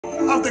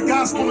of the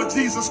gospel of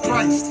Jesus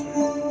Christ.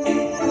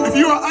 If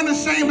you are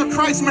unashamed of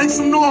Christ, make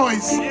some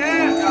noise.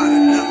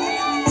 Yeah.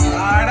 All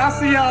right, I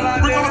see y'all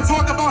out there. We're going to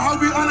talk about how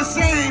we're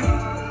unashamed.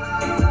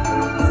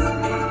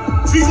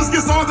 Jesus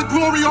gets all the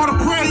glory, all the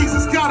praise.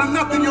 It's God or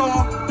nothing,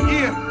 y'all.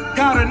 Yeah,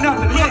 God or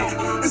nothing.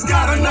 Look, it's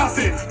God or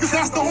nothing, because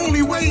that's the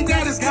only way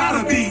that it's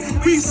gotta be.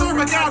 We serve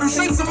a God who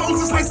shapes some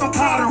Moses like some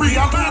pottery.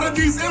 A lot of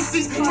these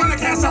MCs trying to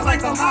cash out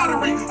like the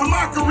lottery. A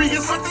mockery,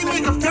 it's what they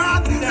make of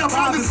God. That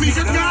bothers me.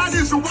 Your God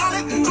is your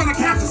wallet, trying to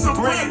capture some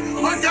bread.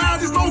 My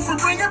God is known for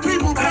bringing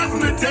people back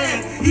from the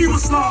dead. He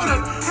was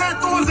slaughtered, had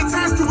thorns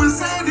attached to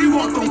his head. He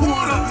walked the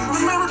water. A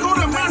miracle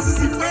that masses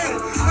he fed.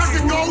 I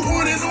could go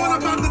on and on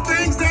about the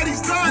things that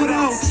he's done. What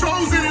else?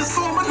 Chosen his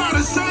soul, but not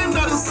ashamed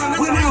of his son.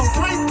 What else?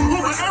 Grace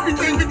over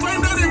everything. We claim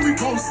that and we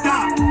won't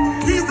stop.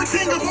 He's the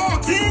king of all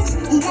kings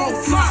who won't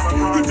flop.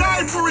 He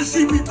died for his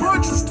sheep. He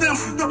purchased them.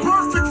 The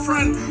perfect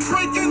friend,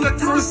 breaking the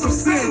curse of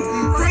sin.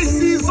 Grace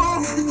sees all,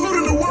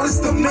 including the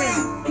worst of men.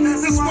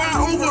 That's why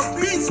over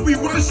beats we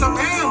worship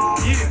him.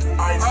 Yeah.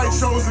 All right,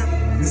 Chosen.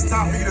 It's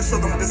time for you to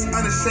show them what this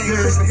unashamed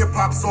Christian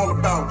hip-hop's all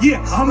about. Yeah,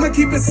 I'ma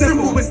keep it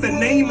simple. It's the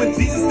name of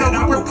Jesus that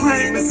I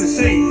proclaim. It's a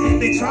shame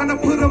they tryna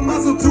put a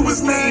muzzle to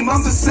his name. I'm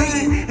the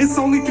same. It's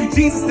only through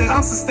Jesus that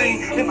I'm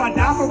sustained. If I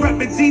die for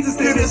repping Jesus,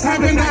 then it's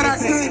heaven that I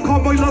attain.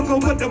 Call boy loco,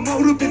 but the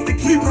motive is to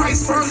keep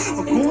Christ first.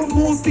 I'm going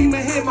full steam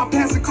ahead, my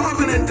passion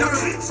carbon and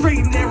dirt.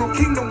 Straight and narrow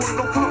kingdom with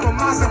no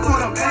compromise for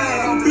the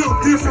bad. I'm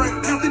built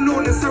different, nothing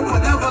on this earth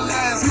will ever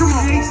last.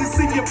 Creation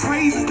sing your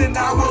praises, then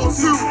I will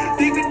too.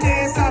 David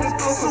dance out his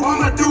clothes, so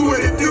I'ma do what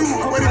it do,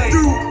 what it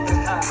do.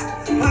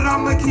 But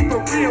I'ma keep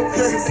it real,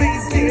 cause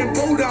Satan's getting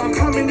bolder, I'm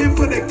coming in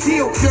for the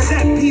kill.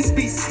 That peace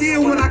be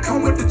still when I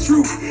come with the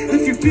truth.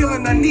 If you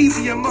feeling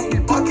uneasy, it must be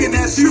bucking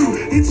at you.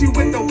 Hit you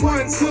with the 1,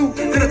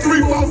 2, and a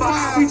 3, 4,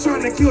 5. We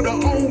trying to kill the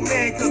old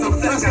man, cause the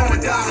flesh gotta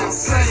die. I'm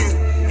saying,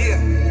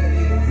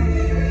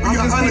 Yeah. we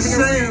are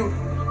unashamed.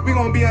 We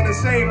gonna be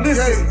unashamed.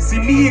 Listen, see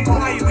me and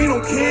quiet, we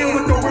don't care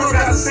what the world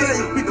gotta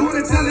say. We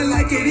gonna tell it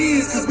like it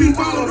is, cause we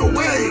follow the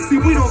way.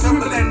 See, we don't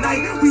tremble at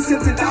night, we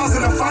sent 10,000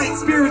 to fight.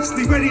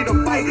 Spiritually ready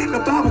to fight,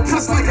 the Bible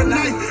cuts like a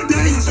knife.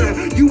 Danger,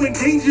 you in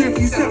danger if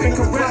you step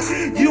incorrect.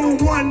 You don't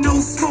want no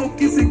smoke,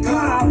 it's in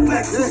God I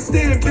flex. So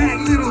stand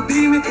back, little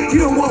demon, you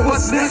don't want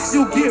what's next.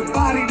 You'll get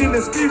bodied in the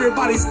spirit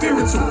by these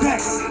spiritual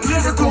packs.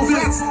 Lyrical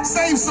vets,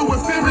 same so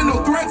with fearing no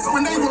threats.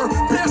 When they were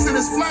piercing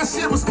his flesh,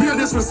 it was pure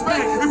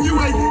disrespect. If you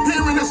ain't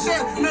hearing the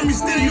shit, let me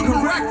steer you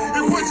correct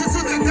and point you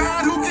to the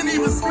God who can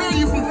even spare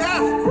you from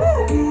death.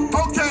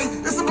 Okay,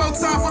 it's about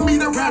time for me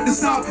to wrap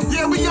this up.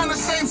 Yeah, we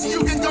unashamed, so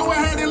you can go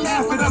ahead and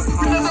laugh at us.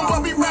 We live in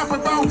what we rap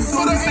about,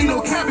 so there ain't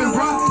no cabin,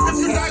 bro. If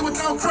you die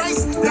without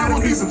Christ, that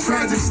would be some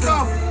tragic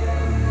stuff.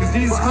 Cause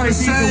Jesus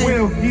Christ, he's the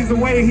will, he's the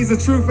way, he's the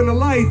truth and the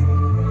life.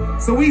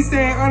 So we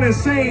stand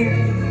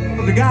unashamed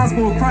of the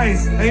gospel of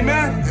Christ.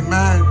 Amen?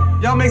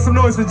 Amen. Y'all make some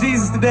noise for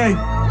Jesus today.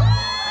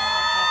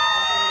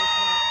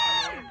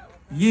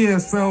 Yeah,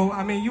 so,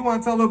 I mean, you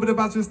want to tell a little bit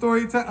about your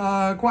story,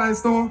 Quiet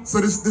Storm?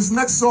 So this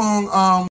next song,